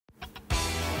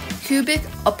Cubic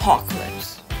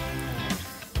Apocalypse.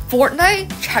 Fortnite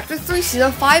Chapter 3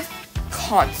 Season 5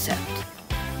 Concept.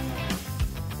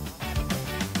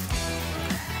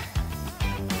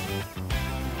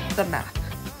 The map.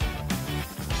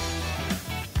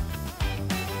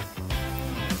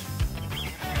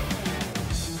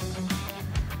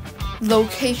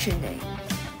 Location name.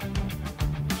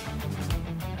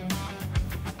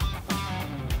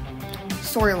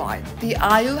 Storyline. The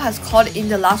IO has called in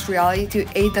the last reality to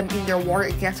aid them in their war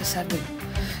against the Seven.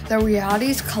 The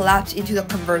realities collapse into the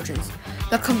convergence.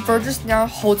 The convergence now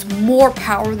holds more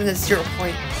power than the 0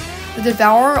 point. The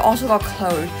Devourer also got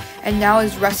cloned and now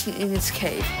is resting in its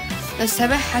cave. The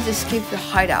Seven has escaped the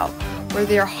hideout, where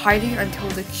they are hiding until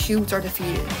the cubes are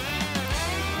defeated.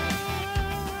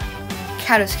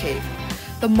 Catus Cave.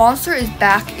 The monster is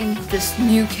back in this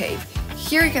new cave.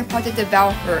 Here you can fight the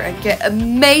Devourer and get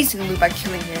amazing loot by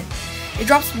killing it. It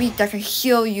drops meat that can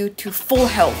heal you to full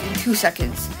health in 2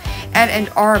 seconds, and an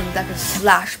arm that can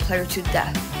slash players to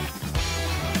death.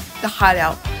 The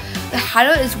Hideout. The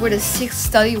Hideout is where the 6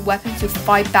 study weapons to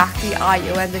fight back the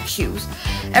IO and the cubes.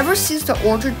 Ever since the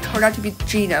origin turned out to be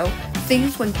Geno,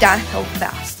 things went downhill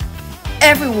fast.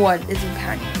 Everyone is in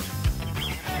panic.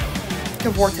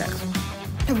 The Vortex.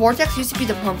 The Vortex used to be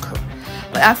the bunker,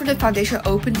 but after the Foundation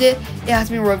opened it, it has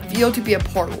been revealed to be a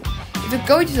portal. If you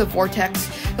go into the Vortex,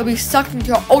 you'll be sucked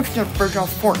into an alternate version of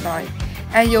Fortnite,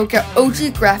 and you'll get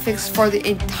OG graphics for the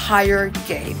entire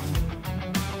game.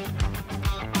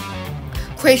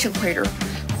 Creation Crater.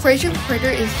 Creation Crater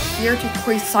is here to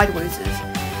create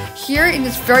sidewayses. Here in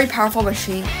this very powerful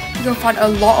machine, you can find a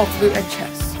lot of loot and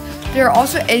chests. There are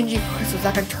also energy crystals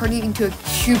that can turn you into a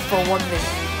cube for 1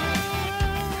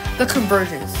 minute. The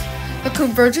Convergence. The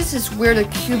Convergence is where the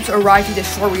cubes arrive to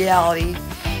destroy reality.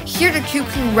 Here the Cube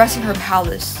King rests in her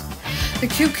palace. The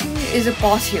Cube King is a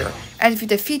boss here, and if you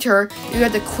defeat her, you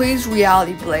get the Queen's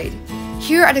Reality Blade.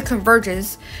 Here at the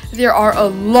Convergence, there are a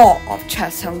lot of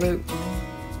chests and loot.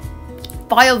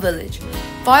 Vile Village.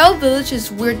 Vile Village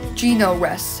is where Geno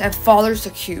rests and fathers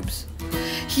the cubes.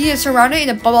 He is surrounded in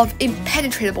a bubble of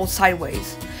impenetrable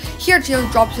sideways. Here Geno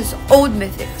drops his old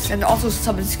mythics and also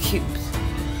summons cubes.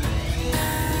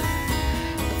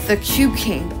 The Cube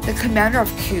King, the commander of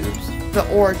cubes, the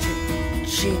origin,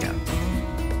 Geno.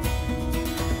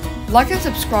 Like and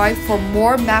subscribe for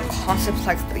more map concepts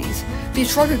like these. Be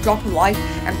sure to drop a like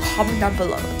and comment down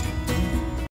below.